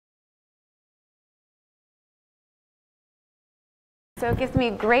So it gives me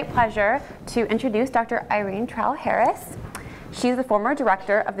great pleasure to introduce Dr. Irene Trowell-Harris. She's the former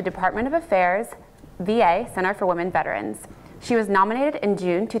director of the Department of Affairs, VA, Center for Women Veterans. She was nominated in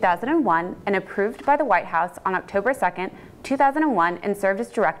June 2001 and approved by the White House on October 2nd, 2001, and served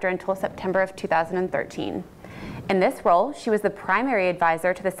as director until September of 2013. In this role, she was the primary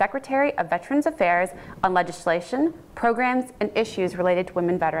advisor to the Secretary of Veterans Affairs on legislation, programs, and issues related to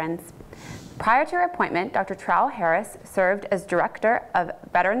women veterans. Prior to her appointment, Dr. Trowell-Harris served as Director of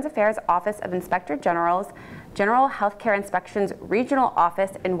Veterans Affairs Office of Inspector General's General Healthcare Inspections Regional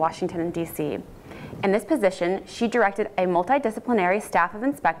Office in Washington, D.C. In this position, she directed a multidisciplinary staff of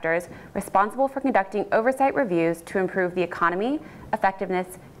inspectors responsible for conducting oversight reviews to improve the economy,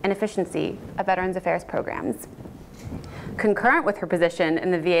 effectiveness, and efficiency of Veterans Affairs programs. Concurrent with her position in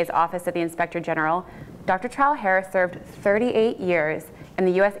the VA's Office of the Inspector General, Dr. Trowell-Harris served 38 years in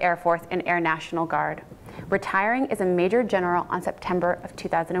the U.S. Air Force and Air National Guard, retiring as a Major General on September of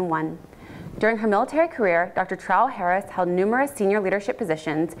 2001. During her military career, Dr. Trowell-Harris held numerous senior leadership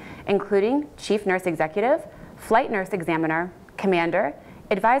positions, including Chief Nurse Executive, Flight Nurse Examiner, Commander,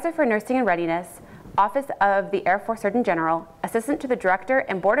 Advisor for Nursing and Readiness, Office of the Air Force Surgeon General, Assistant to the Director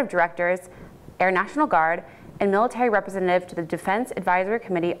and Board of Directors, Air National Guard, and Military Representative to the Defense Advisory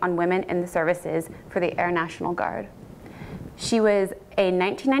Committee on Women in the Services for the Air National Guard. She was a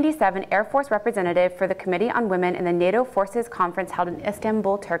 1997 Air Force representative for the Committee on Women in the NATO Forces Conference held in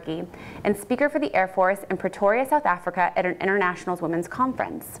Istanbul, Turkey, and speaker for the Air Force in Pretoria, South Africa at an International Women's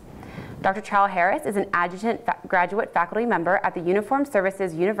Conference. Dr. Trowell-Harris is an adjunct graduate faculty member at the Uniformed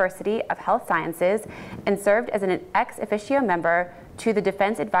Services University of Health Sciences and served as an ex officio member to the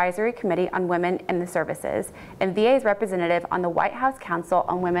Defense Advisory Committee on Women in the Services and VA's representative on the White House Council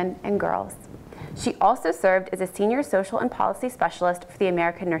on Women and Girls. She also served as a senior social and policy specialist for the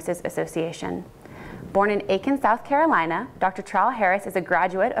American Nurses Association. Born in Aiken, South Carolina, Dr. Trowell-Harris is a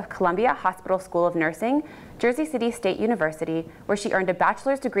graduate of Columbia Hospital School of Nursing, Jersey City State University, where she earned a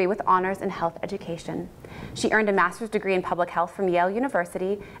bachelor's degree with honors in health education. She earned a master's degree in public health from Yale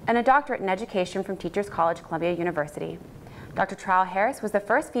University and a doctorate in education from Teachers College, Columbia University. Dr. Trowell-Harris was the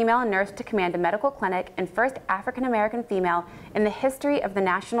first female nurse to command a medical clinic and first African-American female in the history of the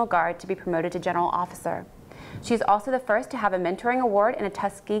National Guard to be promoted to general officer. She is also the first to have a mentoring award in a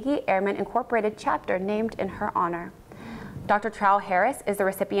Tuskegee Airmen Incorporated chapter named in her honor. Dr. Trowell-Harris is the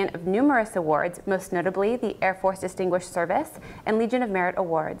recipient of numerous awards, most notably the Air Force Distinguished Service and Legion of Merit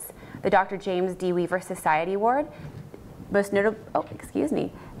Awards, the Dr. James D. Weaver Society Award,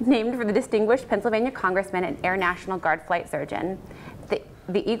 named for the distinguished Pennsylvania Congressman and Air National Guard flight surgeon,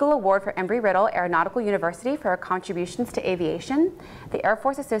 the Eagle Award for Embry-Riddle Aeronautical University for her contributions to aviation, the Air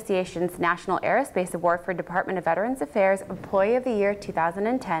Force Association's National Aerospace Award for Department of Veterans Affairs Employee of the Year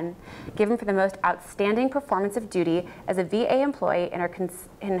 2010, given for the most outstanding performance of duty as a VA employee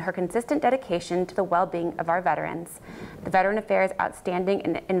in her consistent dedication to the well-being of our veterans, the Veteran Affairs Outstanding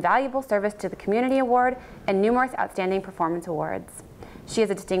and Invaluable Service to the Community Award, and numerous outstanding performance awards. She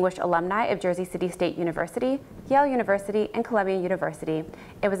is a distinguished alumni of Jersey City State University, Yale University, and Columbia University.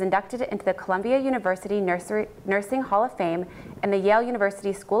 It was inducted into the Columbia University Nursing Hall of Fame and the Yale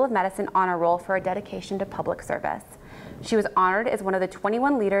University School of Medicine Honor Roll for her dedication to public service. She was honored as one of the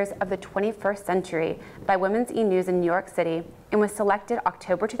 21 leaders of the 21st century by Women's E-News in New York City and was selected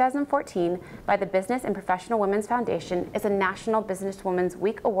October 2014 by the Business and Professional Women's Foundation as a National Businesswomen's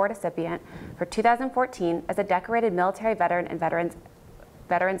Week Award recipient for 2014 as a decorated military veteran and veterans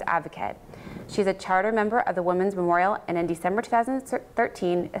advocate. She's a charter member of the Women's Memorial and in December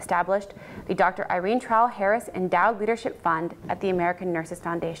 2013 established the Dr. Irene Trowell-Harris Endowed Leadership Fund at the American Nurses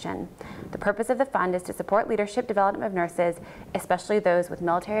Foundation. The purpose of the fund is to support leadership development of nurses, especially those with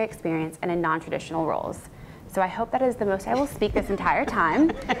military experience and in non-traditional roles. So I hope that is the most I will speak this entire time,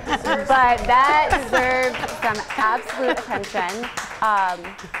 but that deserves some absolute attention.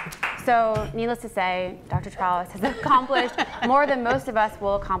 So needless to say, Dr. Trowell has accomplished more than most of us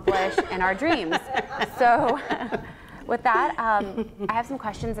will accomplish in our dreams. So with that, I have some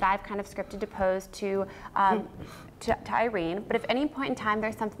questions that I've kind of scripted to pose to Irene, but if at any point in time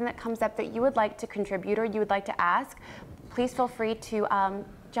there's something that comes up that you would like to contribute or you would like to ask, please feel free to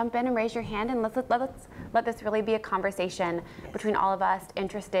jump in and raise your hand, and let this really be a conversation between all of us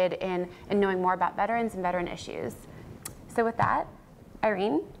interested in knowing more about veterans and veteran issues. So with that,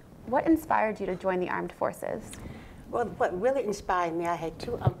 Irene, what inspired you to join the armed forces? Well, what really inspired me, I had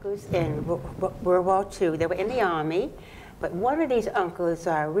two uncles in World War II. They were in the Army, but one of these uncles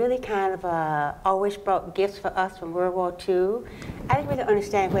really kind of always brought gifts for us from World War II. I didn't really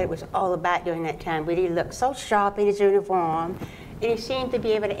understand what it was all about during that time, but he looked so sharp in his uniform, and he seemed to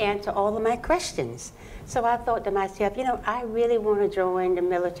be able to answer all of my questions. So I thought to myself, you know, I really want to join the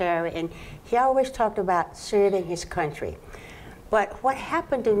military, and he always talked about serving his country. But what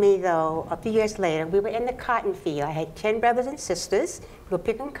happened to me, though, a few years later, we were in the cotton field. I had 10 brothers and sisters. We were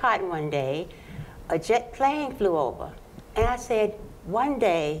picking cotton one day. A jet plane flew over. And I said, one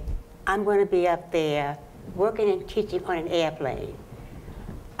day, I'm going to be up there working and teaching on an airplane.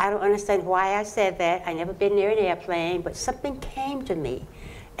 I don't understand why I said that. I've never been near an airplane, but something came to me.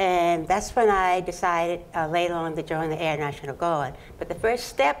 And that's when I decided later on to join the Air National Guard. But the first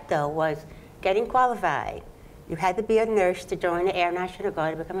step, though, was getting qualified. You had to be a nurse to join the Air National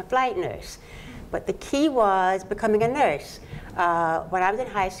Guard to become a flight nurse. But the key was becoming a nurse. When I was in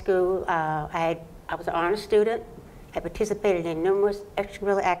high school, I was an honor student. I participated in numerous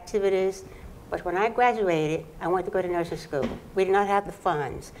extracurricular activities. But when I graduated, I wanted to go to nursing school. We did not have the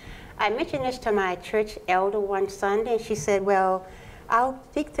funds. I mentioned this to my church elder one Sunday, and she said, well, I'll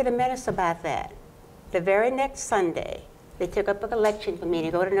speak to the minister about that. The very next Sunday, they took up a collection for me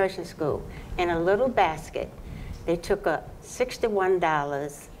to go to nursing school. In a little basket, they took up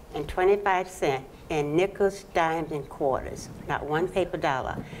 $61.25 in nickels, dimes, and quarters, not one paper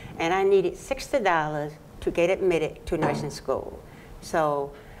dollar. And I needed $60 to get admitted to nursing school.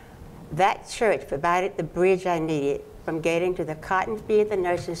 So that church provided the bridge I needed from getting to the cotton field, the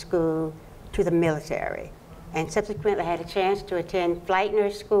nursing school, to the military. And subsequently, I had a chance to attend flight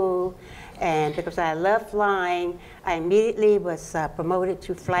nurse school. And because I love flying, I immediately was promoted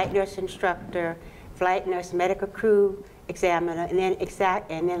to flight nurse instructor, flight nurse medical crew examiner, and then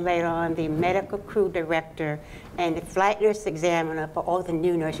later on the medical crew director and the flight nurse examiner for all the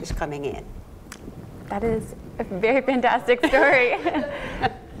new nurses coming in. That is a very fantastic story.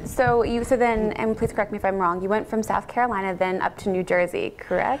 So then, and please correct me if I'm wrong, you went from South Carolina then up to New Jersey,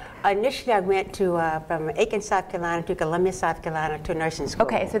 correct? Initially, I went from Aiken, South Carolina to Columbia, South Carolina to nursing school.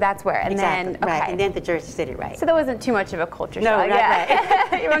 Okay, so that's where, and exactly, then, okay. Right, and then to Jersey City, right. So that wasn't too much of a culture shock. No,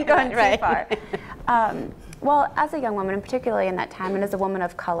 right. You weren't going too far. Well, as a young woman, and particularly in that time, and as a woman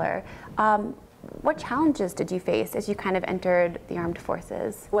of color, what challenges did you face as you kind of entered the armed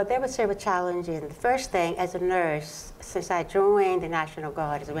forces? Well, there were several challenges. The first thing, as a nurse, since I joined the National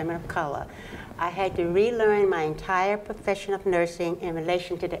Guard as a woman of color, I had to relearn my entire profession of nursing in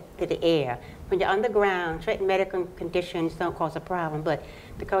relation to the air. When you're on the ground, certain medical conditions don't cause a problem, but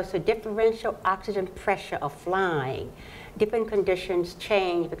because of the differential oxygen pressure of flying, different conditions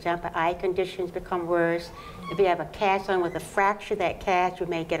change. For example, eye conditions become worse. If you have a cast on with a fracture, that cast, you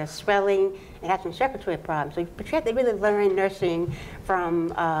may get a swelling and have some circulatory problems. So you have to really learn nursing from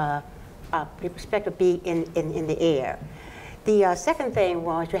the perspective of being in the air. The second thing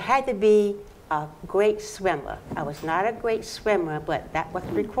was you had to be a great swimmer. I was not a great swimmer, but that was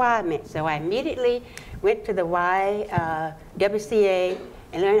the requirement. So I immediately went to the YWCA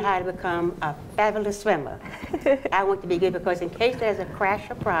and learned how to become a fabulous swimmer. I want to be good because in case there's a crash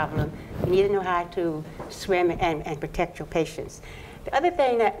or problem, you need to know how to swim and protect your patients. The other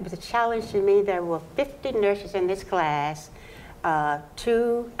thing that was a challenge to me, there were 50 nurses in this class,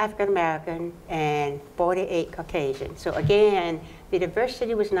 2 African American and 48 Caucasian. So again, the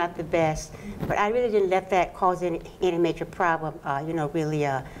diversity was not the best, but I really didn't let that cause any major problem, really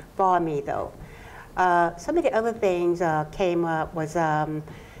bother me though. Some of the other things came up was the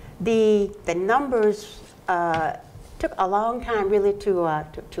numbers took a long time really to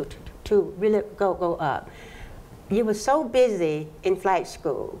really go up. You were so busy in flight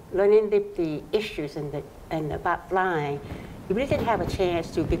school learning the issues and about flying, you really didn't have a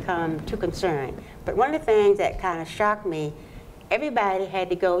chance to become too concerned. But one of the things that kind of shocked me, everybody had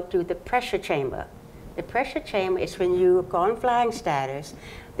to go through the pressure chamber. The pressure chamber is when you go on flying status.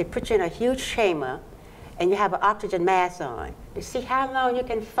 They put you in a huge chamber, and you have an oxygen mask on. To see how long you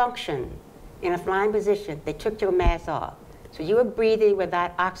can function in a flying position, they took your mask off. So you were breathing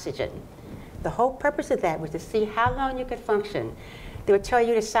without oxygen. The whole purpose of that was to see how long you could function. They would tell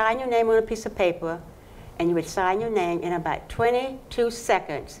you to sign your name on a piece of paper, and you would sign your name in about 22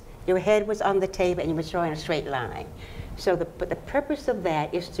 seconds. Your head was on the table, and you were drawing a straight line. So but the purpose of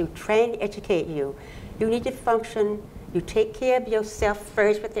that is to train and educate you. You need to function. You take care of yourself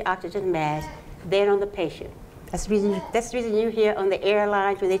first with the oxygen mask, then on the patient. That's the reason you hear on the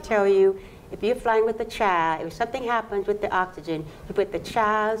airlines when they tell you, if you're flying with a child, if something happens with the oxygen,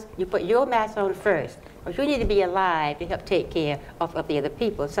 you put your mask on first. Because you need to be alive to help take care of the other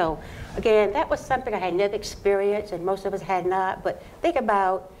people. So again, that was something I had never experienced, and most of us had not. But think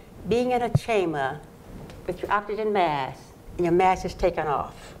about being in a chamber with your oxygen mask, and your mask is taken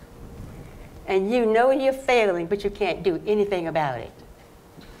off. And you know you're failing, but you can't do anything about it.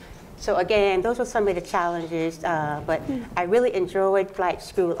 So again, those were some of the challenges, but I really enjoyed flight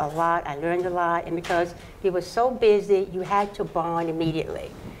school a lot. I learned a lot, and because you were so busy, you had to bond immediately.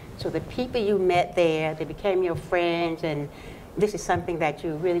 So the people you met there, they became your friends, and this is something that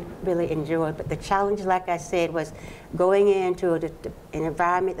you really, really enjoyed. But the challenge, like I said, was going into an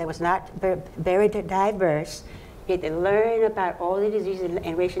environment that was not very diverse. You had to learn about all the diseases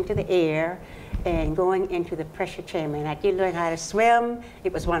in relation to the air, and going into the pressure chamber. And I did learn how to swim.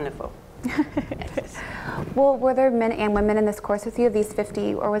 It was wonderful. Yes. Well, were there men and women in this course with you, these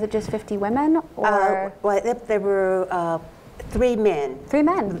 50, or was it just 50 women? Or? Well, there were 3 men. 3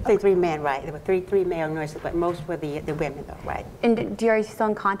 men? Three men, right. There were three male nurses, but most were the women, though, right. And are you still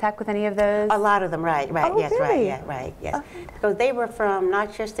in contact with any of those? A lot of them, right, oh, yes, really? right, yeah, right, yes. Oh. Because they were from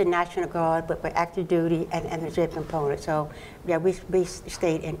not just the National Guard, but active duty and the reserve component. So, yeah, we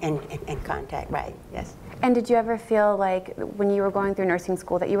stayed in contact, right, yes. And did you ever feel like when you were going through nursing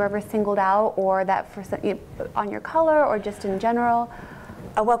school that you were ever singled out, or that for on your color, or just in general?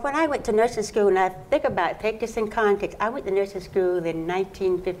 Well, when I went to nursing school, and I think about it, take this in context, I went to nursing school in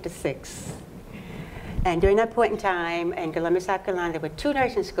 1956. And during that point in time, in Columbia, South Carolina, there were 2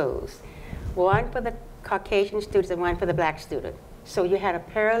 nursing schools, one for the Caucasian students and one for the black students. So you had a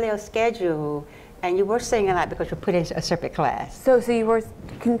parallel schedule, and you were singing a lot because you put in a separate class. So you were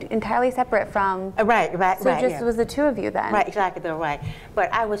entirely separate from... Right. So it just was the 2 of you then? Right, exactly, they're right.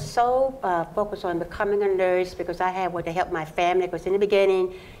 But I was so focused on becoming a nurse because I had to help my family. Because in the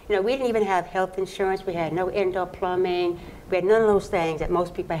beginning, you know, we didn't even have health insurance. We had no indoor plumbing. We had none of those things that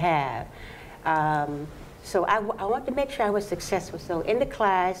most people have. So I wanted to make sure I was successful. So in the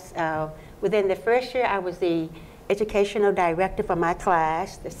class, within the first year, I was the educational director for my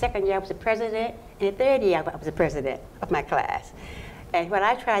class. The second year, I was the president. And the third year, I was the president of my class. And what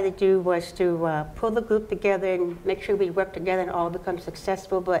I tried to do was to pull the group together and make sure we worked together and all become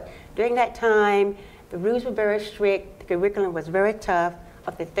successful. But during that time, the rules were very strict. The curriculum was very tough.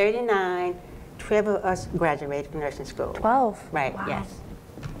 Of the 39, 12 of us graduated from nursing school. 12? Right, wow. Yes.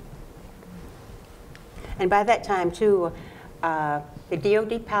 And by that time, too, the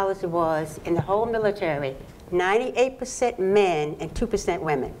DOD policy was, in the whole military, 98% men and 2%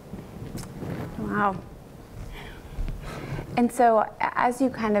 women. Wow. And so as you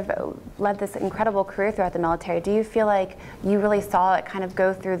kind of led this incredible career throughout the military, do you feel like you really saw it kind of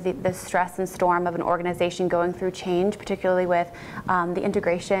go through the stress and storm of an organization going through change, particularly with the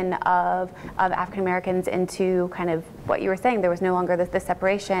integration of African Americans into kind of what you were saying, there was no longer this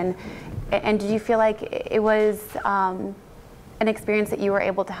separation. And did you feel like it was an experience that you were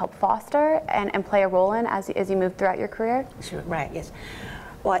able to help foster and play a role in as you moved throughout your career? Sure, right, yes.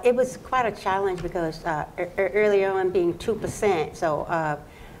 Well, it was quite a challenge because early on being 2%, so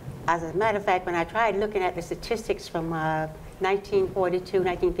as a matter of fact, when I tried looking at the statistics from 1942,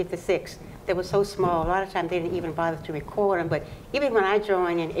 1956, they were so small, a lot of times they didn't even bother to record them, but even when I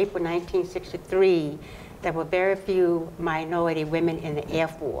joined in April 1963, there were very few minority women in the Air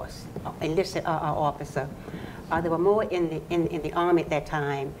Force, enlisted officer. There were more in the Army at that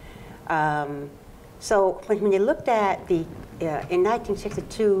time. So when you looked at the, in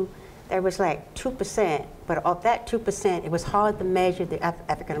 1962, there was like 2%, but of that 2%, it was hard to measure the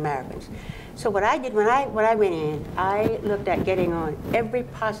African Americans. So what I did when I went in, I looked at getting on every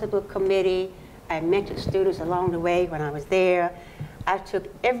possible committee. I mentored students along the way when I was there. I took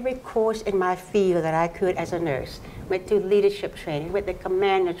every course in my field that I could as a nurse. Went through leadership training, went to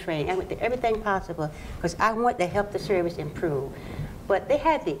commander training, I went to everything possible because I want to help the service improve. But they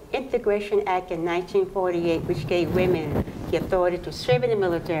had the Integration Act in 1948, which gave women the authority to serve in the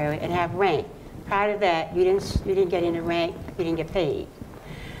military and have rank. Prior to that, you didn't get any rank, you didn't get paid.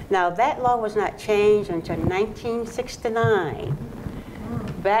 Now that law was not changed until 1969.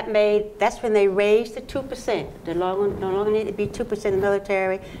 That's when they raised the 2%. No longer need to be 2% in the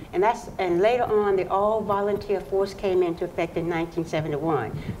military, and later on the all-volunteer force came into effect in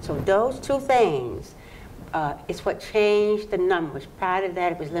 1971. So those 2 things is what changed the numbers. Prior to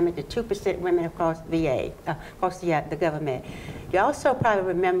that, it was limited to 2% women across VA, across the government. You also probably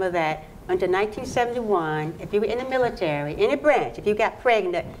remember that until 1971, if you were in the military, any branch, if you got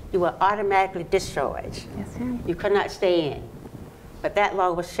pregnant, you were automatically discharged. Yes, ma'am. You could not stay in. But that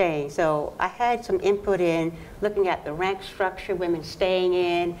law was changed. So I had some input in looking at the rank structure, women staying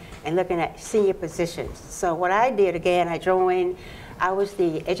in, and looking at senior positions. So what I did, again, I was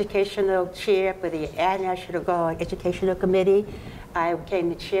the educational chair for the Air National Guard Educational Committee. I became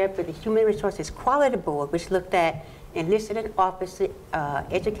the chair for the Human Resources Quality Board, which looked at enlisted in officer,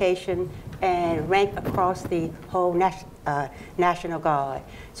 education, and rank across the whole National Guard.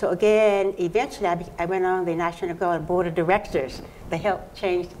 So again, eventually I went on the National Guard Board of Directors to help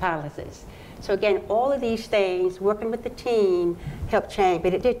change the policies. So again, all of these things, working with the team, helped change,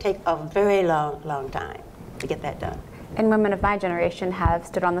 but it did take a very long time to get that done. And women of my generation have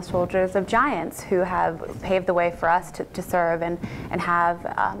stood on the shoulders of giants who have paved the way for us to serve and have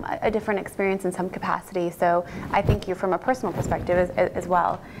a different experience in some capacity. So I thank you from a personal perspective as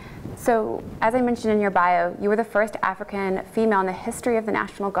well. So as I mentioned in your bio, you were the first African female in the history of the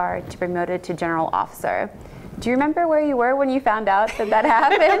National Guard to be promoted to general officer. Do you remember where you were when you found out that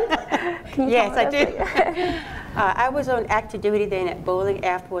happened? Yes, I do. I was on active duty then at Bowling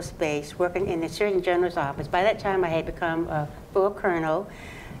Air Force Base, working in the Surgeon General's office. By that time, I had become a full colonel,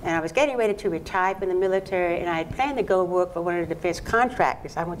 and I was getting ready to retire from the military, and I had planned to go work for one of the defense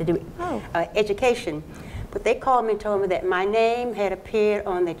contractors. I wanted to do education. But they called me and told me that my name had appeared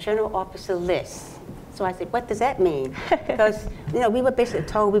on the general officer list. So I said, what does that mean? Because, we were basically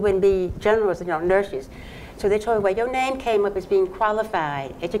told we wouldn't be generals, nurses. So they told me, well, your name came up as being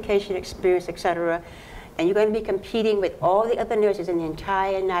qualified, education, experience, et cetera, and you're going to be competing with all the other nurses in the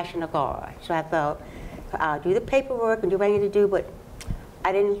entire National Guard. So I thought, I'll do the paperwork and do what I need to do, but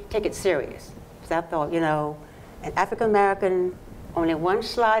I didn't take it serious. So I thought, an African American, only one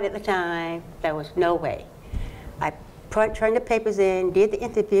slide at the time, there was no way. I turned the papers in, did the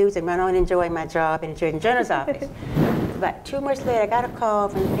interviews, and went on enjoying my job in the Surgeon General's office. About 2 months later, I got a call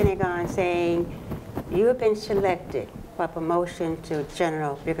from the Pentagon saying, you have been selected for promotion to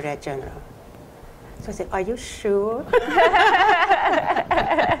General, Brigadier General. So I said, are you sure?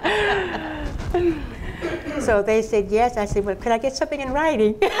 So they said yes. I said, well, could I get something in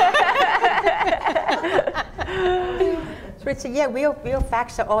writing? So they said, yeah, we'll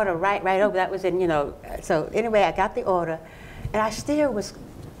fax the order right over. That was in, so anyway, I got the order. And I still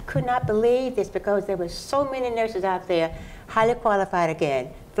could not believe this because there were so many nurses out there, highly qualified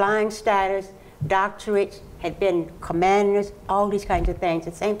again, flying status, doctorates, had been commanders, all these kinds of things,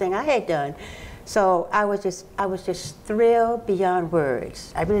 the same thing I had done. So I was just thrilled beyond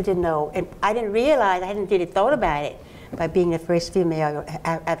words. I really didn't know, and I didn't realize, I hadn't really thought about it by being the first female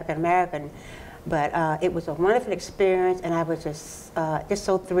African American, but it was a wonderful experience, and I was just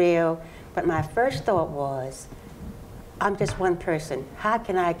so thrilled. But my first thought was, I'm just one person. How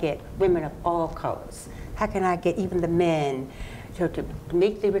can I get women of all colors? How can I get even the men to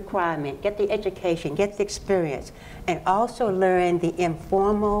meet the requirement, get the education, get the experience, and also learn the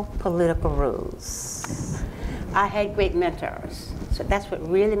informal political rules? I had great mentors, so that's what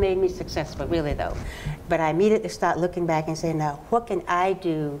really made me successful, really though. But I immediately start looking back and saying, now, what can I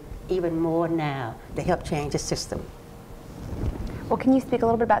do even more now to help change the system? Well, can you speak a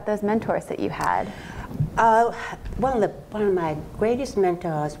little bit about those mentors that you had? One of my greatest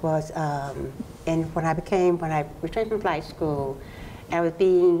mentors was when I returned from flight school, I was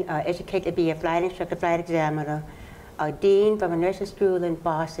being educated to be a flight instructor, flight examiner. A dean from a nursing school in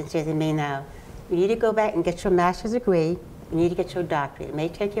Boston said to me, now, you need to go back and get your master's degree. You need to get your doctorate. It may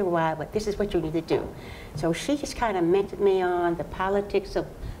take you a while, but this is what you need to do. So she just kind of mentored me on the politics of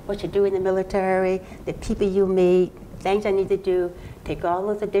what you do in the military, the people you meet, things I need to do, take all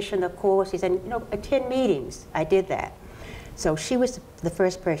those additional courses, and attend meetings. I did that. So she was the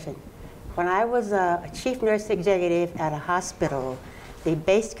first person. When I was a chief nurse executive at a hospital, the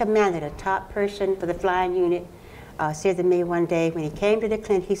base commander, the top person for the flying unit, said to me one day when he came to the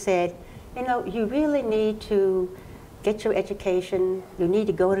clinic, he said, you really need to get your education. You need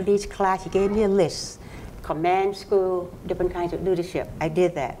to go to these classes. He gave me a list, command school, different kinds of leadership. I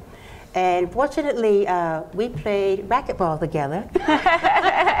did that. And fortunately, we played racquetball together.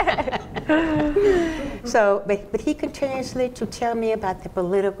 So, but he continuously to tell me about the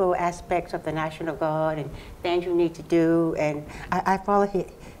political aspects of the National Guard and things you need to do, and I followed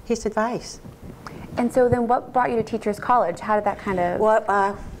his advice. And so then what brought you to Teachers College? How did that kind of... Well,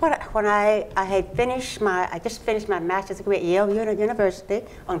 when I just finished my master's degree at Yale University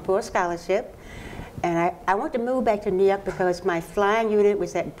on full scholarship. And I wanted to move back to New York because my flying unit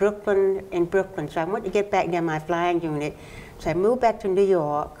was at Brooklyn, so I wanted to get back near my flying unit. So I moved back to New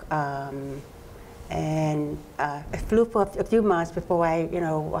York, and I flew for a few months before I,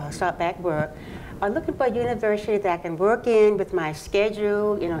 start back work. I'm looking for a university that I can work in with my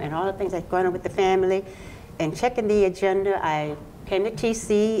schedule, and all the things that's going on with the family. And checking the agenda, I came to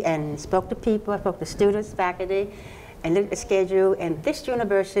TC and spoke to people. I spoke to students, faculty, and looked at the schedule. And this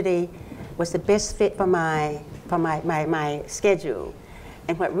university was the best fit for my schedule.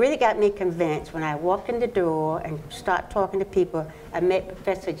 And what really got me convinced, when I walked in the door and started talking to people, I met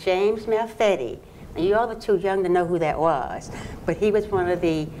Professor James Malfetti, And you all are too young to know who that was. But he was one of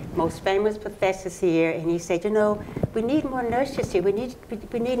the most famous professors here, and he said, you know, we need more nurses here. We need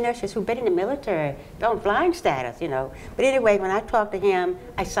nurses who've been in the military, don't flying status, you know. But anyway, when I talked to him,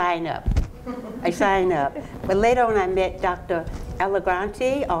 I signed up. I signed up. But later on, I met Dr.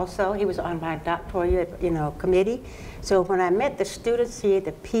 Allegranti also. He was on my doctoral, committee. So when I met the students here,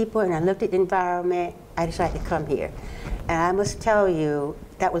 the people, and I looked at the environment, I decided to come here. And I must tell you,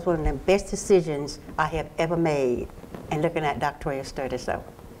 that was one of the best decisions I have ever made in looking at doctoral studies, though.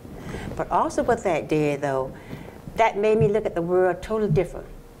 But also what that did, though, that made me look at the world totally different.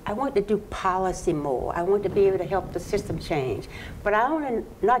 I want to do policy more. I want to be able to help the system change. But I want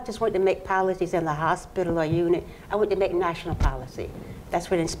to not just want to make policies in the hospital or unit, I want to make national policy. That's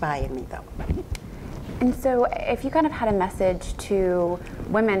what inspired me, though. And so if you kind of had a message to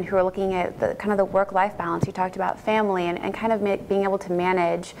women who are looking at the kind of the work-life balance, you talked about family and kind of being able to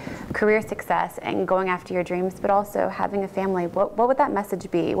manage career success and going after your dreams, but also having a family, what would that message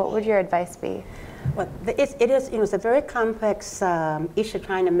be? What would your advice be? Well, it's a very complex issue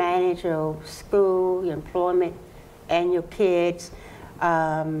trying to manage your school, your employment, and your kids.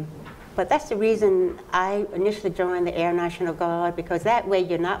 But that's the reason I initially joined the Air National Guard, because that way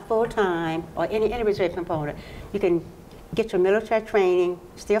you're not full-time or any reserve component. You can get your military training,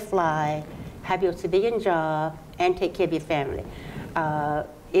 still fly, have your civilian job, and take care of your family.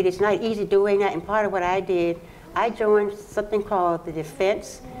 It is not easy doing that, and part of what I did, I joined something called the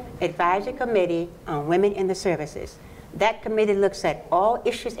Defense Advisory Committee on Women in the Services. That committee looks at all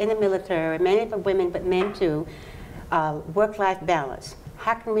issues in the military, mainly for women, but men too, work-life balance.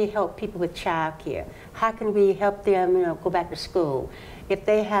 How can we help people with child care? How can we help them, go back to school? If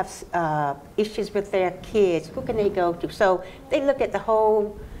they have issues with their kids, who can they go to? So they look at the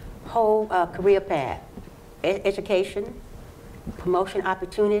whole career path: education, promotion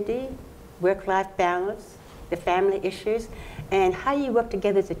opportunity, work-life balance, the family issues, and how you work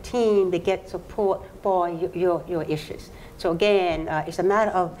together as a team to get support for your issues. So again, it's a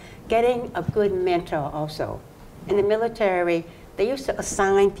matter of getting a good mentor also. In the military, they used to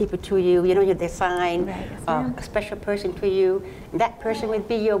assign people to you. They assign a special person to you. And that person would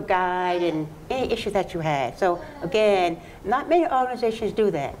be your guide in any issue that you had. So again, not many organizations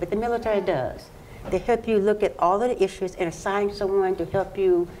do that, but the military does. They help you look at all of the issues and assign someone to help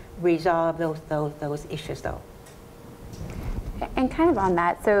you resolve those issues, though. And kind of on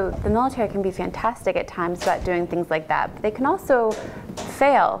that, so the military can be fantastic at times about doing things like that, but they can also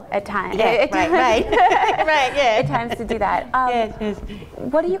fail at times. Yes, right. At times to do that. Yes.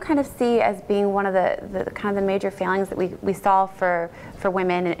 What do you kind of see as being one of the kind of the major failings that we saw for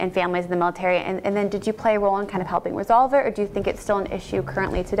women and families in the military? And then did you play a role in kind of helping resolve it, or do you think it's still an issue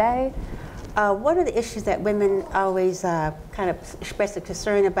currently today? One of the issues that women always kind of expressed a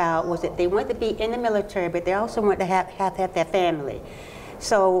concern about was that they want to be in the military, but they also want to have their family.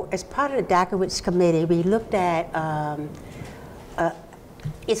 So as part of the Dockeridge Committee, we looked at,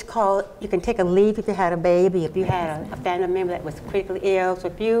 it's called, you can take a leave if you had a baby, if you had a family member that was critically ill. So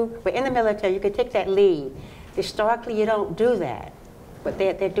if you were in the military, you could take that leave. Historically, you don't do that, but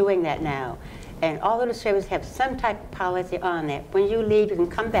they're doing that now. And all of the services have some type of policy on it. When you leave, you can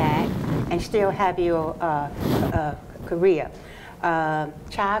come back and still have your career.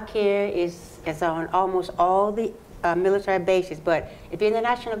 Child care is on almost all the military bases, but if you're in the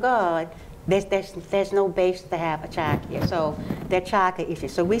National Guard, there's no base to have a child care. So there are child care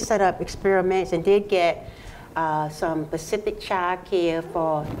issues. So we set up experiments and did get some specific child care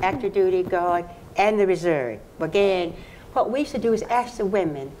for active duty guard and the reserve. Again, what we used to do is ask the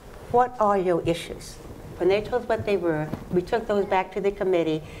women, what are your issues? When they told us what they were, we took those back to the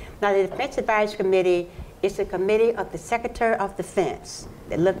committee. Now, the Defense Advisory Committee is a committee of the Secretary of Defense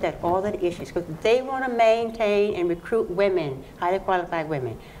that looked at all of the issues, because they want to maintain and recruit women, highly qualified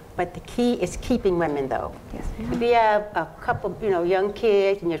women. But the key is keeping women, though. Yes, ma'am. If you have a couple, young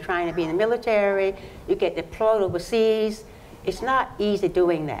kids and you're trying to be in the military, you get deployed overseas, it's not easy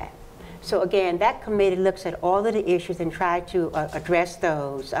doing that. So again, that committee looks at all of the issues and try to address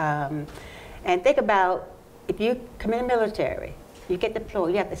those. And think about, if you come in the military, you get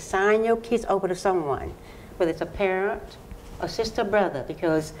deployed, you have to sign your kids over to someone, whether it's a parent, a sister, brother,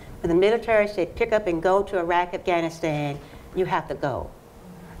 because when the military said pick up and go to Iraq, Afghanistan, you have to go.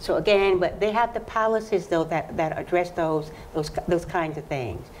 So again, but they have the policies, though, that address those kinds of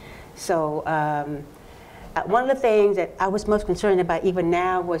things. So one of the things that I was most concerned about even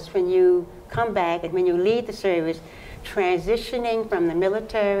now was when you come back and when you leave the service, transitioning from the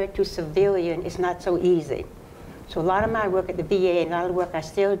military to civilian is not so easy. So a lot of my work at the VA and a lot of the work I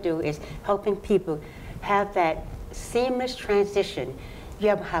still do is helping people have that seamless transition. You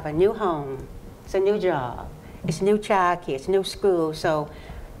have a new home, It's a new job. It's new childcare. It's new school. So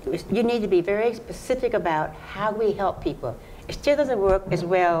you need to be very specific about how we help people. It still doesn't work as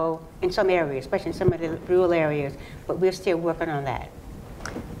well in some areas, especially in some of the rural areas, but we're still working on that.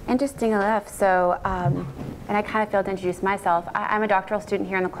 Interesting enough, so, and I kind of failed to introduce myself. I'm a doctoral student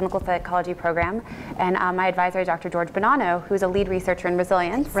here in the clinical psychology program, and my advisor is Dr. George Bonanno, who's a lead researcher in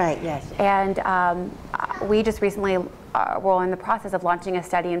resilience. Right, yes. And we just recently were in the process of launching a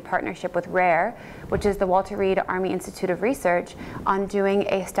study in partnership with RARE, which is the Walter Reed Army Institute of Research, on doing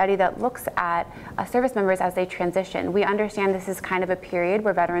a study that looks at service members as they transition. We understand this is kind of a period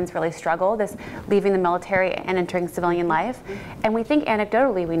where veterans really struggle, this leaving the military and entering civilian life. And we think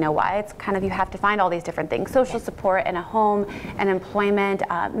anecdotally we know why. It's kind of, you have to find all these different things: social support and a home and employment,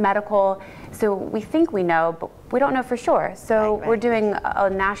 medical. So we think we know, but we don't know for sure. So we're doing a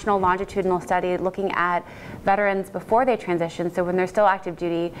national longitudinal study looking at veterans before they transition, so when they're still active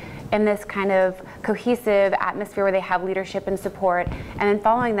duty, in this kind of cohesive atmosphere where they have leadership and support, and then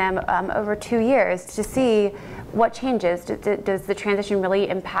following them over 2 years to see what changes. Does the transition really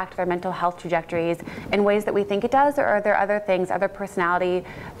impact their mental health trajectories in ways that we think it does, or are there other things, other personality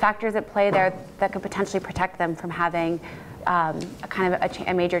factors at play there that could potentially protect them from having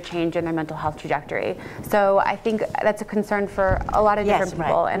a major change in their mental health trajectory? So I think that's a concern for a lot of different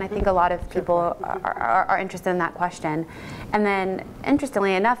people, and I think a lot of people are interested in that question. And then,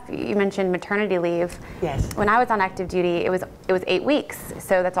 interestingly enough, you mentioned maternity leave. Yes. When I was on active duty, it was 8 weeks,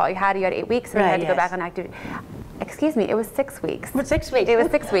 so that's all you had. You had 8 weeks, and you had to go back on active duty. Excuse me, it was 6 weeks. What, 6 weeks? It was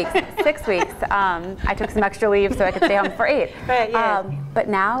 6 weeks. 6 weeks. I took some extra leave so I could stay home for 8. Right, yes. But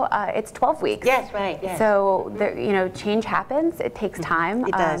now it's 12 weeks. Yes, right, yes. So, change happens. It takes time.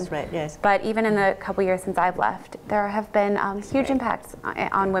 It does, right, yes. But even in the couple years since I've left, there have been huge impacts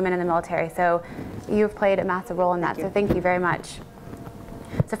on women in the military. So you've played a massive role in that. So thank you very much.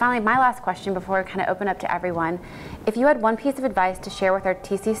 So finally, my last question before we kind of open up to everyone. If you had one piece of advice to share with our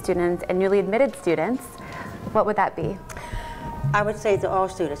TC students and newly admitted students, what would that be? I would say to all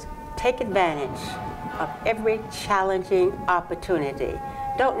students, take advantage of every challenging opportunity.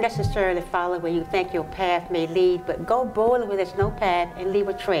 Don't necessarily follow where you think your path may lead, but go boldly where there's no path and leave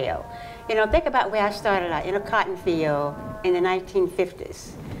a trail. Think about where I started out, in a cotton field in the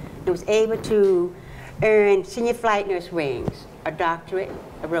 1950s. I was able to earn senior flight nurse rings, a doctorate.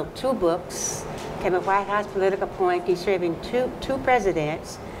 I wrote 2 books, became a White House political appointee, serving two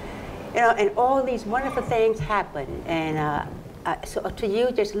presidents. And all these wonderful things happen. And so to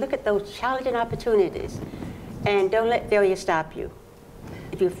you, just look at those challenging opportunities and don't let failure stop you.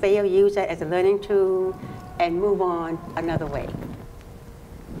 If you fail, use that as a learning tool and move on another way.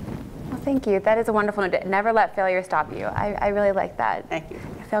 Well, thank you. That is a wonderful note. Never let failure stop you. I really like that. Thank you.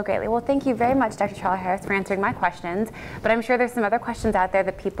 I feel greatly. Well, thank you very much, Dr. Trowell-Harris, for answering my questions. But I'm sure there's some other questions out there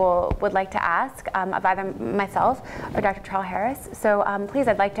that people would like to ask of either myself or Dr. Trowell-Harris. So please,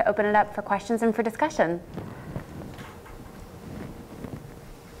 I'd like to open it up for questions and for discussion.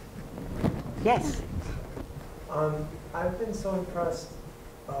 Yes. I've been so impressed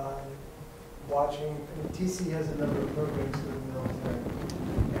watching. TC has a number of programs for the military,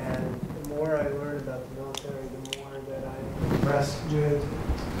 and the more I learn about the military, the more that I'm impressed with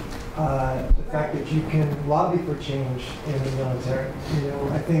the fact that you can lobby for change in the military.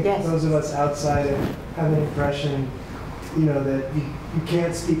 I think those of us outside have an impression, that you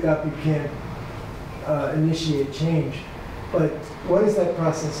can't speak up, you can't initiate change. But what is that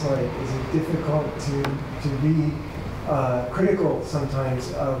process like? Is it difficult to be critical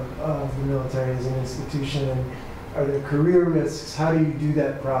sometimes of the military as an institution? And are there career risks? How do you do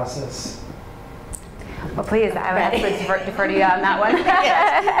that process? Well, please, I would have to defer to you on that one.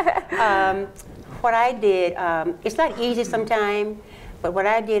 Yes. What I did, it's not easy sometimes, but what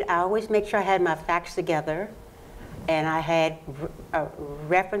I did, I always make sure I had my facts together, and I had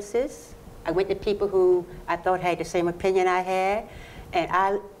references. I went to people who I thought had the same opinion I had,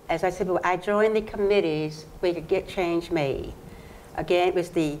 and as I said before, I joined the committees where you could get change made. Again,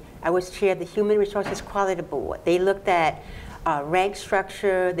 I was chair of the Human Resources Quality Board. They looked at rank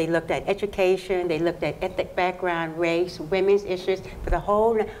structure, they looked at education, they looked at ethnic background, race, women's issues for the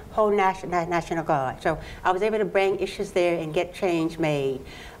whole National Guard. So I was able to bring issues there and get change made.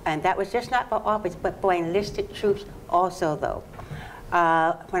 And that was just not for office, but for enlisted troops also, though.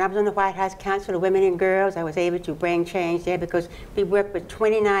 When I was on the White House Council of Women and Girls, I was able to bring change there because we worked with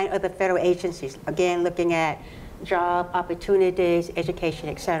 29 other federal agencies, again, looking at job opportunities, education,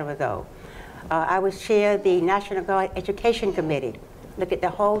 et cetera, though. I was chair of the National Guard Education Committee. Look at the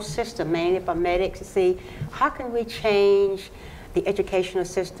whole system, mainly for medics, to see how can we change the educational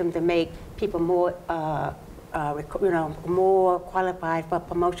system to make people more more qualified for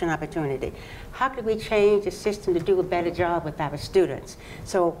promotion opportunity? How could we change the system to do a better job with our students?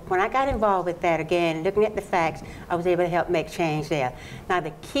 So when I got involved with that, again, looking at the facts, I was able to help make change there. Now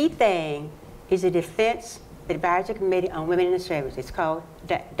the key thing is the Defense Advisory Committee on Women in the Service. It's called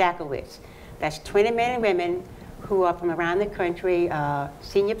DACOWITS. That's 20 men and women who are from around the country,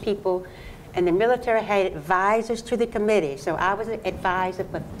 senior people, and the military had advisors to the committee. So I was an advisor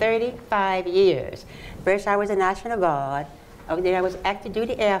for 35 years. First I was a National Guard. Then I was active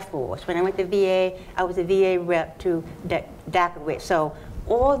duty Air Force. When I went to VA, I was a VA rep to DACOWITS. So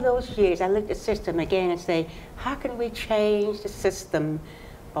all those years I looked at the system again and say, how can we change the system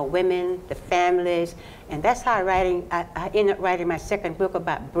for women, the families? And that's how I ended up writing my second book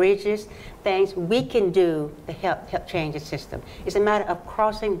about bridges, things we can do to help change the system. It's a matter of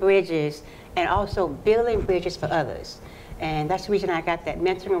crossing bridges and also building bridges for others. And that's the reason I got that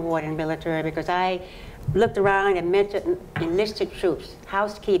mentoring award in the military, because I looked around and mentored enlisted troops,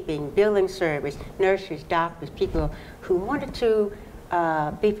 housekeeping, building service, nurses, doctors, people who wanted to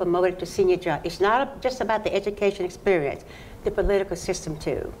be promoted to senior jobs. It's not just about the education experience, the political system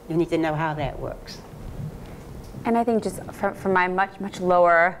too. You need to know how that works. And I think just from my much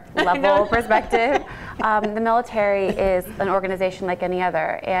lower level perspective, the military is an organization like any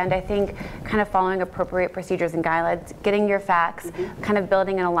other. And I think kind of following appropriate procedures and guidelines, getting your facts, kind of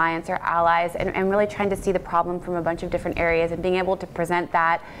building an alliance or allies, and really trying to see the problem from a bunch of different areas and being able to present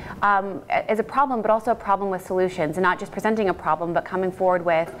that as a problem, but also a problem with solutions, and not just presenting a problem, but coming forward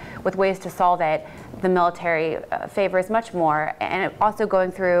with ways to solve it. The military favors much more, and also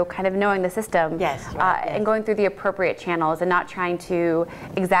going through kind of knowing the system, yes, right, and going through the appropriate channels and not trying to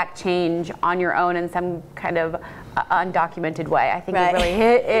exact change on your own in some kind of undocumented way. I think right.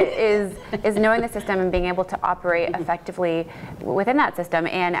 it is knowing the system and being able to operate effectively within that system.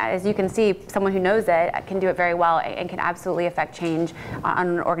 And as you can see, someone who knows it can do it very well and can absolutely affect change on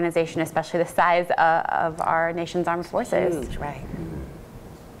an organization, especially the size of our nation's armed forces. Huge, right.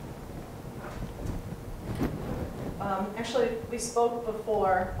 Actually, we spoke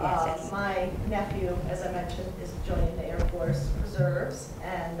before. Yes. My nephew, as I mentioned, is joining the Air Force Reserves,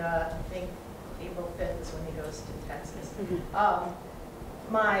 and I think April 5th is when he goes to Texas.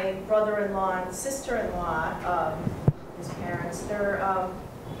 My brother-in-law and sister-in-law, his parents, they're a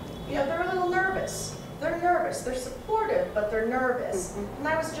little nervous. They're nervous. They're supportive, but they're nervous. And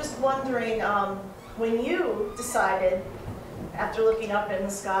I was just wondering, when you decided, after looking up in the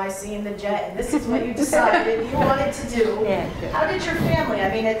sky, seeing the jet, and this is what you decided you wanted to do. Yeah. How did your family,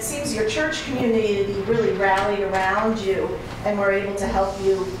 I mean, it seems your church community really rallied around you and were able to help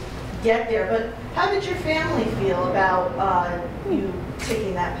you get there, but how did your family feel about you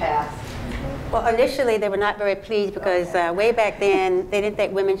taking that path? Well, initially they were not very pleased because way back then they didn't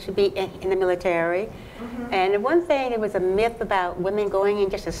think women should be in the military. And the one thing, there was a myth about women going in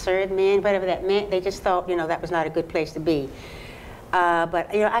just to serve men, whatever that meant. They just thought, that was not a good place to be.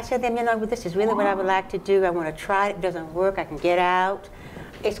 But I said to them, this is really what I would like to do. I want to try it. It doesn't work. I can get out.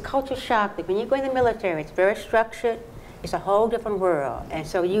 It's culture shock. When you go in the military, it's very structured. It's a whole different world. And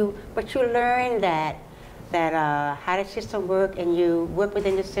so you learn that how the system works, and you work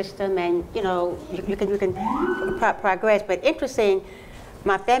within the system, and you can progress. But interesting,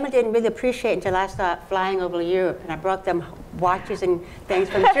 my family didn't really appreciate it until I started flying over Europe, and I brought them watches and things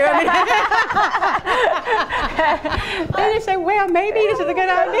from Germany. They just said, well, maybe this is a good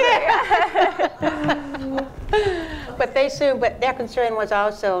idea. But their concern was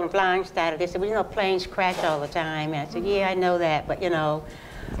also in flying style. They said, well, planes crash all the time. And I said, yeah, I know that, but I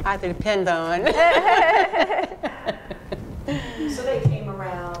have to depend on. So they came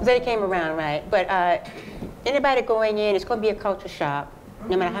around. They came around, right. But anybody going in, it's going to be a culture shock,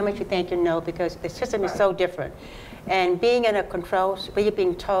 no matter how much you think you know, because the system is so different. And being in a control, where you're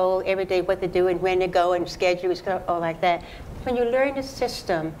being told every day what to do and when to go and schedules, all like that, when you learn the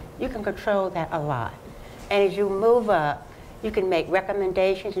system, you can control that a lot. And as you move up, you can make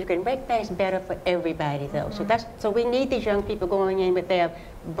recommendations. You can make things better for everybody, though. So we need these young people going in with their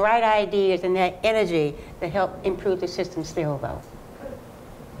bright ideas and that energy to help improve the system still, though.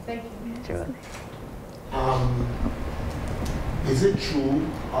 Thank you. Sure. Is it true,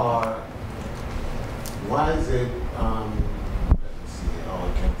 or why is it, let me see how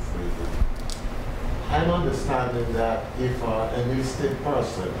I can phrase it. I'm understanding that if an enlisted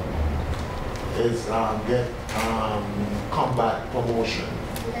person is get combat promotion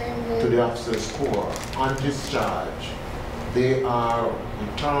to the officer's corps on discharge, they are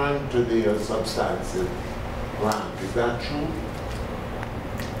returned to their substantive rank. Is that true?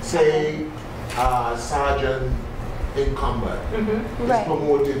 Say Sergeant in combat is Right.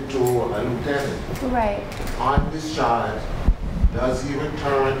 promoted to a lieutenant. Right. On discharge, does he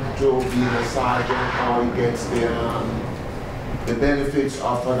return to being a sergeant, or he gets the benefits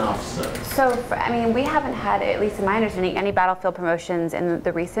of an officer? So, I mean, we haven't had, at least in my understanding, any battlefield promotions in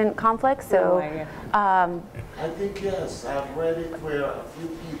the recent conflicts. So, I think yes. I've read it where a few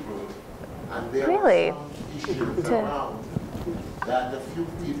people, and there Really? are some issues around that a few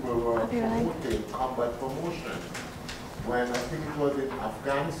people were promoted combat promotion. When I think it was in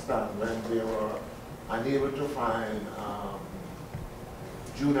Afghanistan, when they were unable to find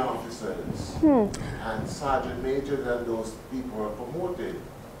junior officers and sergeant majors, and those people were promoted,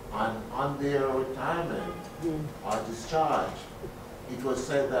 and on their retirement or discharge, it was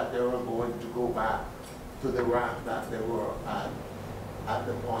said that they were going to go back to the rank that they were at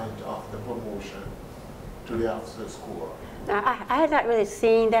the point of the promotion to the officers' corps. Now, I had not really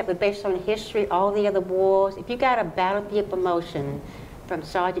seen that, but based on history, all the other wars, if you got a battlefield promotion from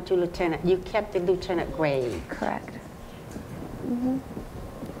sergeant to lieutenant, you kept the lieutenant grade. correct.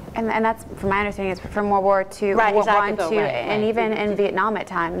 And that's, from my understanding, it's from World War II, Right, World War exactly, I, right, and right. even in Vietnam at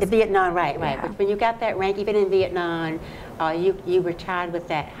times. The Vietnam, right. Yeah. But when you got that rank, even in Vietnam, you retired with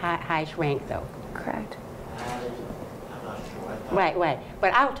that highest rank, though. Correct. I'm not sure. Right.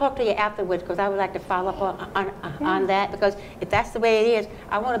 But I'll talk to you afterwards, because I would like to follow up on that, because if that's the way it is,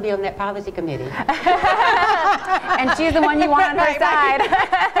 I want to be on that policy committee. And she's the one you want on her side.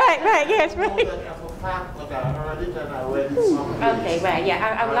 Right, yes, right. Fact, but I heard it and I read it someplace. Okay, right,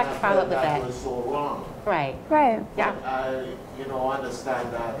 yeah, I would like to follow up with that. That was so wrong. Right. Right. Yeah. I,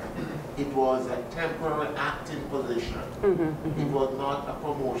 understand that it was a temporary acting position. It was not a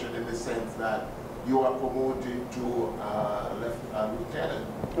promotion in the sense that you are promoted to a lieutenant.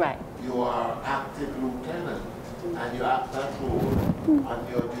 Right. You are active lieutenant, and you act that role. On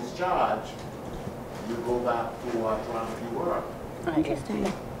your discharge, you go back to what rank you were.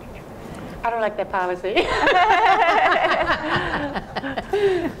 Interesting. I don't like that policy.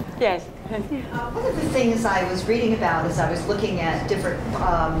 Yes. One of the things I was reading about as I was looking at different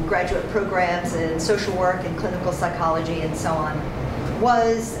graduate programs in social work and clinical psychology and so on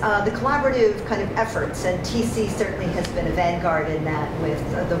was the collaborative kind of efforts, and TC certainly has been a vanguard in that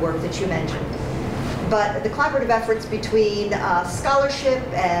with the work that you mentioned. But the collaborative efforts between scholarship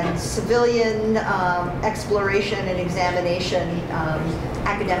and civilian exploration and examination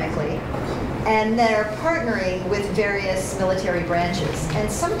academically, and they're partnering with various military branches.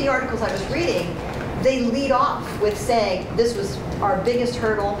 And some of the articles I was reading, they lead off with saying this was our biggest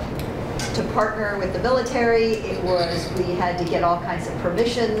hurdle to partner with the military. It was, we had to get all kinds of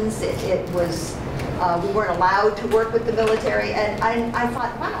permissions. It was, we weren't allowed to work with the military. And I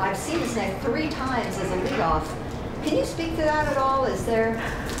thought, wow, I've seen this now 3 times as a lead-off. Can you speak to that at all? Is there?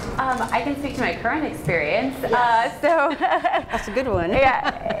 I can speak to my current experience. Yes. That's a good one.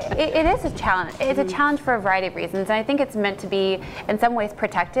 Yeah, it is a challenge. It's a challenge for a variety of reasons, and I think it's meant to be, in some ways,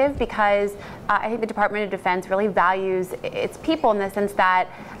 protective, because I think the Department of Defense really values its people in the sense that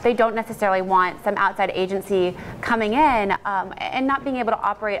they don't necessarily want some outside agency coming in and not being able to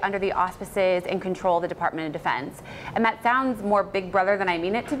operate under the auspices and control of the Department of Defense. And that sounds more Big Brother than I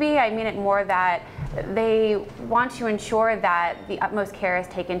mean it to be. I mean it more that they want to ensure that the utmost care is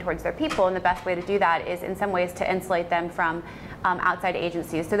taken towards their people, and the best way to do that is in some ways to insulate them from outside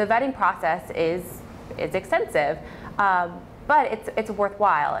agencies. So the vetting process is extensive, but it's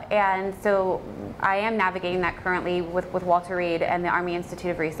worthwhile. And so I am navigating that currently with Walter Reed and the Army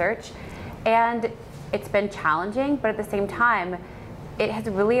Institute of Research, and it's been challenging, but at the same time, it has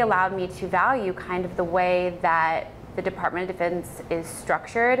really allowed me to value kind of the way that the Department of Defense is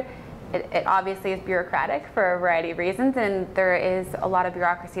structured. It obviously is bureaucratic for a variety of reasons, and there is a lot of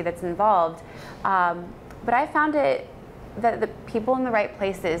bureaucracy that's involved. But I found it that the people in the right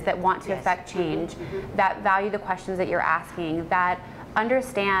places that want to affect change, that value the questions that you're asking, that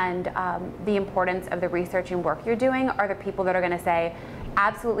understand the importance of the research and work you're doing, are the people that are going to say,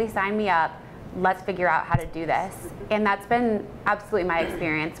 absolutely sign me up, let's figure out how to do this. And that's been absolutely my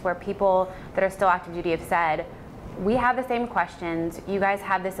experience, where people that are still active duty have said, we have the same questions, you guys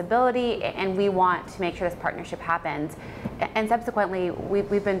have this ability, and we want to make sure this partnership happens. And subsequently,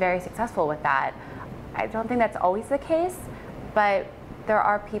 we've been very successful with that. I don't think that's always the case, but there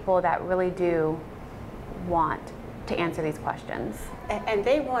are people that really do want to answer these questions. And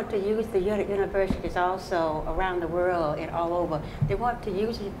they want to use the universities also around the world and all over. They want to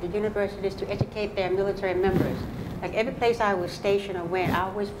use the universities to educate their military members. Like every place I was stationed or went, I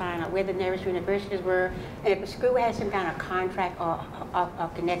always find out where the nearest universities were, and if a school had some kind of contract or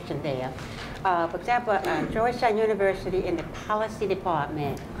connection there. For example, Georgetown University in the policy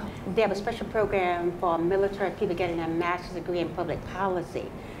department, they have a special program for military people getting a master's degree in public policy.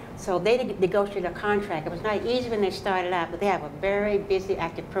 So they negotiated a contract. It was not easy when they started out, but they have a very busy,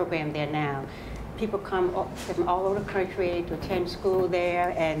 active program there now. People come from all over the country to attend school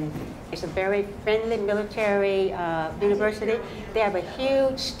there, and it's a very friendly military university. They have a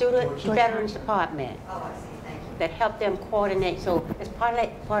huge student veterans department that help them coordinate. So as part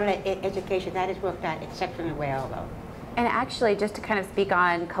of that education, that has worked out exceptionally well, though. And actually, just to kind of speak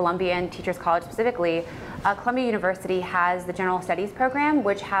on Columbia and Teachers College specifically, Columbia University has the General Studies program,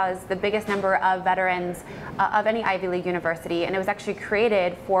 which has the biggest number of veterans of any Ivy League university, and it was actually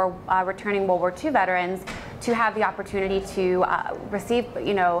created for returning World War II veterans to have the opportunity to receive,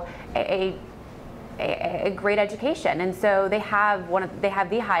 you know, a great education. And so they have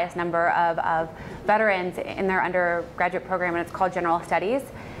the highest number of veterans in their undergraduate program, and it's called General Studies.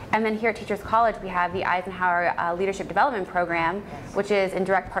 And then here at Teachers College, we have the Eisenhower Leadership Development Program, which is in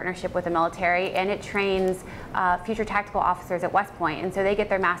direct partnership with the military, and it trains future tactical officers at West Point. And so they get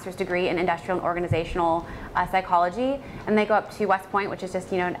their master's degree in industrial and organizational psychology, and they go up to West Point, which is just,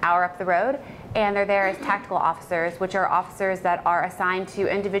 you know, an hour up the road, and they're there as tactical officers, which are officers that are assigned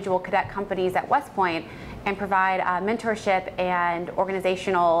to individual cadet companies at West Point and provide mentorship and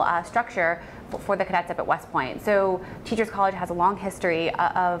organizational structure for the cadets up at West Point. So Teachers College has a long history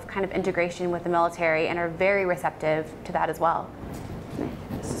of kind of integration with the military and are very receptive to that as well.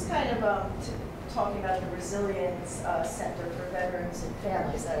 This is kind of talking about the Resilience Center for Veterans and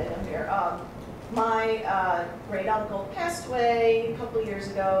Families that I know here. My great uncle passed away a couple years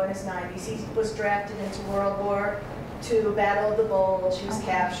ago in his 90s. He was drafted into World War II, Battle of the Bulge. He was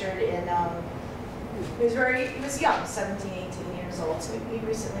captured in, he was young, 17, 18 years old, so he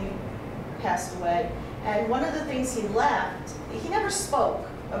recently passed away. And one of the things he left, he never spoke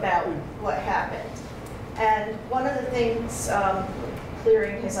about what happened. And one of the things,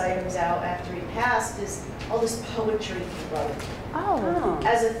 clearing his items out after he passed, is all this poetry he wrote. Oh.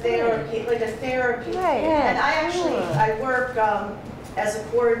 As a therapy, like a therapy. Right. And I work as a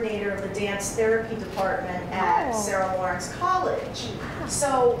coordinator of the dance therapy department at Sarah Lawrence College.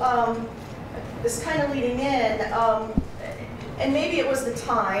 So this kind of leading in, and maybe it was the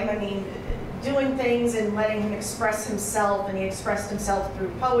time, I mean, doing things and letting him express himself, and he expressed himself through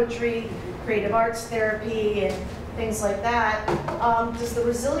poetry, creative arts therapy, and things like that. Does the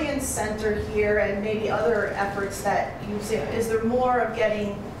Resilience Center here and maybe other efforts that you see, is there more of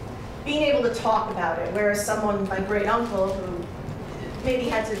being able to talk about it, whereas someone, my great uncle, who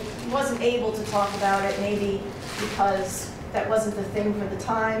maybe wasn't able to talk about it, maybe because that wasn't the thing for the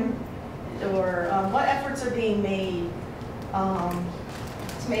time, or what efforts are being made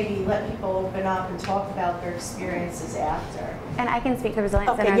to maybe let people open up and talk about their experiences after? And I can speak to the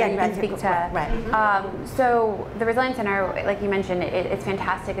Resilience Center, yeah, and you can speak to, so the Resilience Center, like you mentioned, it's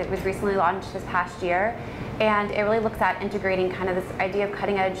fantastic. It was recently launched this past year, and it really looks at integrating kind of this idea of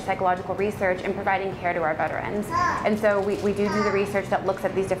cutting edge psychological research and providing care to our veterans. And so we do the research that looks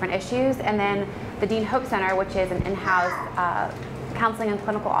at these different issues, and then the Dean Hope Center, which is an in-house counseling and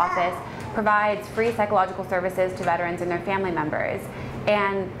clinical office, provides free psychological services to veterans and their family members.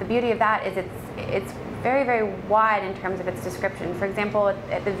 And the beauty of that is it's very, very wide in terms of its description. For example,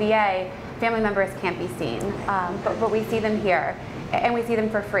 at the VA, family members can't be seen, but we see them here, and we see them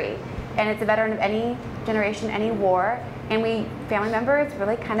for free. And it's a veteran of any generation, any war, and family member is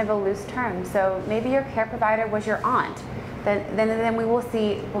really kind of a loose term. So maybe your care provider was your aunt, then we will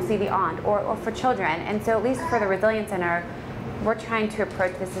see the aunt, or for children. And so at least for the Resilience Center, we're trying to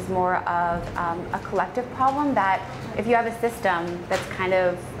approach this as more of a collective problem, that if you have a system that's kind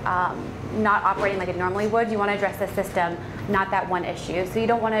of not operating like it normally would, you want to address the system, not that one issue. So you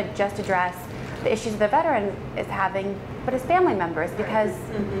don't want to just address the issues the veteran is having, but his family members, because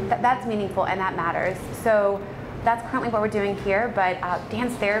that's meaningful and that matters. So that's currently what we're doing here, but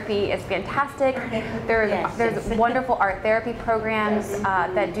dance therapy is fantastic. There's wonderful art therapy programs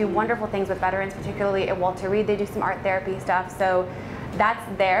that do wonderful things with veterans, particularly at Walter Reed. They do some art therapy stuff. So that's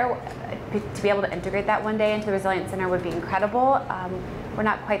there. To be able to integrate that one day into the Resilience Center would be incredible. We're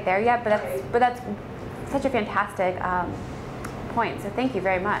not quite there yet, but that's such a fantastic point. So thank you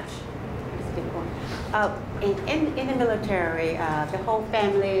very much. In the military, the whole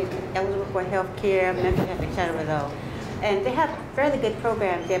family eligible for health care, mental health, et cetera, though. And they have fairly good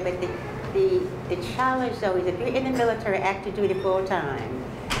programs there, but the challenge, though, is if you're in the military active duty full time,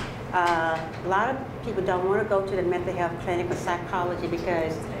 a lot of people don't want to go to the mental health clinic or psychology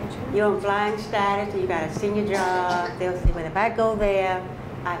because you're on flying status, you got a senior job. They'll say, well, if I go there,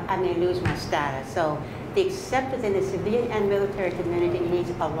 I may lose my status. So the acceptance in the civilian and military community needs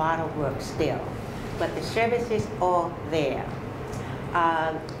a lot of work still, but the services are there.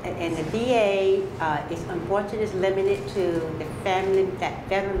 And the VA is unfortunately is limited to the family, that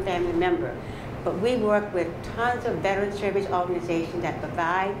veteran family member. But we work with tons of veteran service organizations that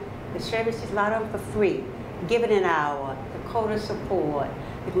provide the services, a lot of them for free. Give It an Hour, Dakota Support.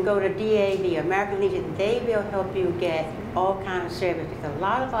 You can go to DAV, American Legion. They will help you get all kinds of services. There's a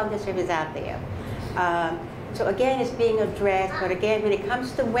lot of other services out there. So again, it's being addressed. But again, when it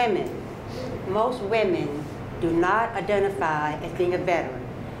comes to women, most women do not identify as being a veteran.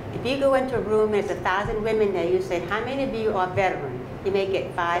 If you go into a room and there's 1,000 women there, you say, how many of you are veterans? You may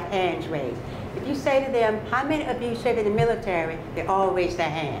get 5 hands raised. If you say to them, how many of you serve in the military? They all raise their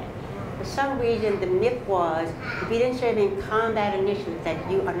hand. For some reason, the myth was, if you didn't serve in combat initiatives, that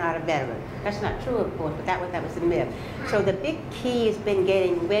you are not a veteran. That's not true, of course, but that was the myth. So the big key has been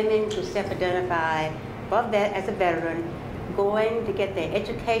getting women to self-identify as a veteran, going to get their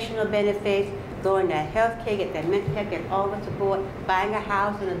educational benefits, going to health care, get their mental health, get all the support, buying a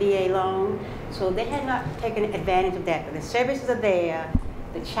house and a VA loan. So they had not taken advantage of that, but the services are there.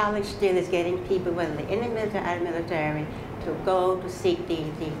 The challenge still is getting people, whether they're in the military or out of the military, to go to seek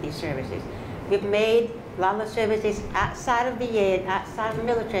these services. We've made a lot of services outside of VA and outside of the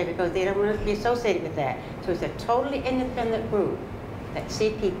military because they don't want to be associated with that. So it's a totally independent group that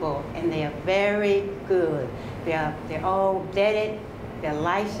see people, and they are very good. They're all vetted, they're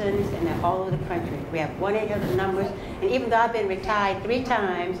licensed, and they're all over the country. We have 1-800 numbers, and even though I've been retired 3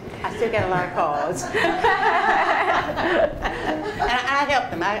 times, I still get a lot of calls. And I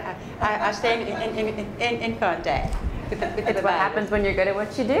help them. I stay in contact. That's what happens when you're good at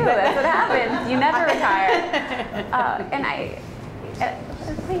what you do. That's what happens. You never retire.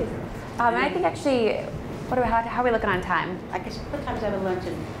 Please. And I think actually, how are we looking on time? I guess what time's have a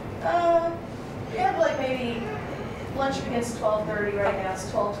luncheon? We have like maybe lunch begins 12:30 right now. It's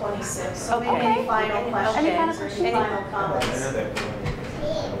 12:26. So Okay. maybe any final questions Any final or questions? any final I comments? know that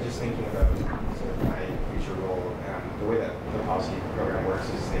I'm just thinking about sort of my future role. The way that the policy program works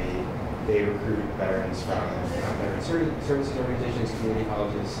is they recruit veterans from veteran services organizations, community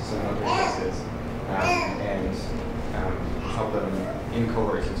colleges, some other places, and help them in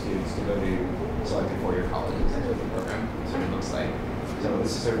cohorts of students to go to selected 4-year colleges. That's what the program sort of looks like. So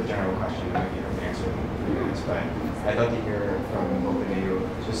this is sort of a general question that you don't answer in 3 minutes, but I'd love to hear from both of you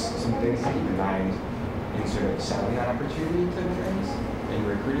just some things to keep in mind in sort of selling that opportunity to veterans and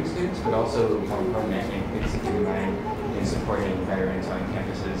recruiting students, but also more importantly, things to keep in mind in supporting veterans on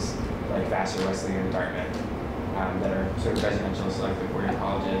campuses like Vassar, Wesleyan, and Dartmouth that are sort of residential selective 4-year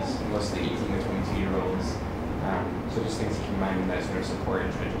colleges, mostly 18 to 22-year-olds. So just things to keep in mind in that sort of support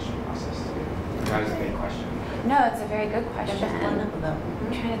and transition process too. That was a big question. No, it's a very good question. I'm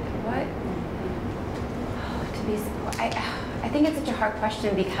trying to think, what? I think it's such a hard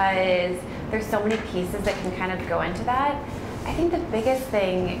question because there's so many pieces that can kind of go into that. I think the biggest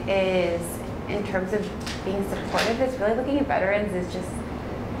thing is, in terms of being supportive, is really looking at veterans as just,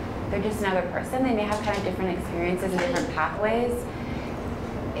 they're just another person. They may have kind of different experiences and different pathways.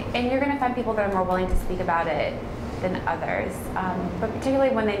 And you're going to find people that are more willing to speak about it than others. But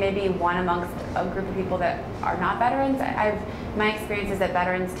particularly when they may be one amongst a group of people that are not veterans, my experience is that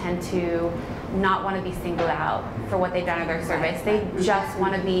veterans tend to not want to be singled out for what they've done in their service. They just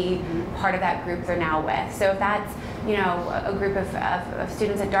want to be part of that group they're now with. So if that's, you know, a group of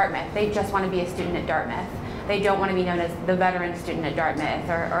students at Dartmouth, they just want to be a student at Dartmouth. They don't want to be known as the veteran student at Dartmouth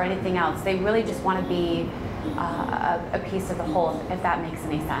or anything else. They really just want to be a piece of the whole, if that makes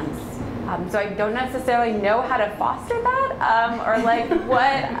any sense. So I don't necessarily know how to foster that or like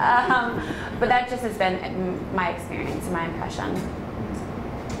what, but that just has been my experience and my impression.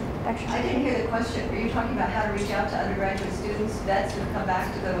 I didn't hear the question. Are you talking about how to reach out to undergraduate students, vets who come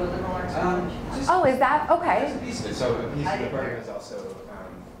back to go to a liberal arts college? Oh, is that okay? That's a piece of it. So a piece of the program is also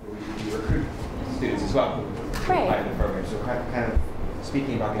we recruit students as well who apply to the program. So kind of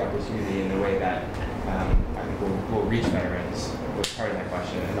speaking about the opportunity in the way that I think we'll reach veterans was part of that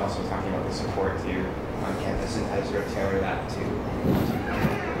question, and also talking about the support to on campus and how to sort of tailor that to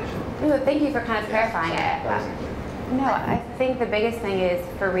Thank you for kind of clarifying it. No, I think the biggest thing is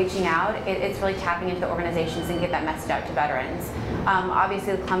for reaching out, it's really tapping into the organizations and get that message out to veterans.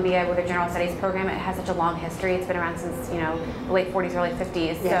 Obviously, Columbia with their General Studies program, it has such a long history. It's been around since, you know, the late 40s, early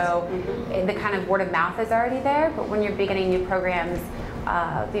 50s. Yes. So the kind of word of mouth is already there. But when you're beginning new programs,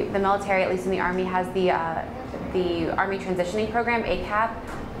 the military, at least in the Army, has the Army Transitioning Program, ACAP.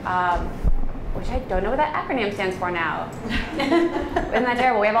 Which I don't know what that acronym stands for now. Isn't that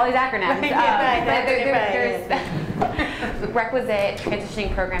terrible? We have all these acronyms. There's requisite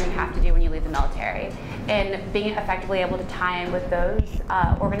transitioning program you have to do when you leave the military. in being effectively able to tie in with those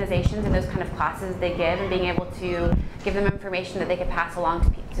organizations and those kind of classes they give, and being able to give them information that they could pass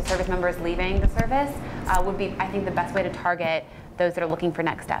along to service members leaving the service would be, I think, the best way to target those that are looking for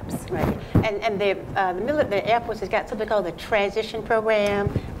next steps. Right. And the Air Force has got something called the transition program,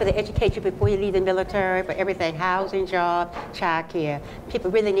 where they educate you before you leave the military for everything, housing, job, child care.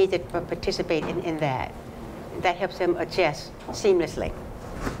 People really need to participate in that. That helps them adjust seamlessly.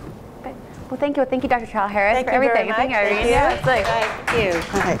 Okay. Well, thank you. Thank you, Dr. Trowell-Harris, for Thank you everything. very much. Thank you, Irene. Thank you. Yeah, it's like,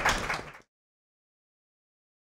 Thank you.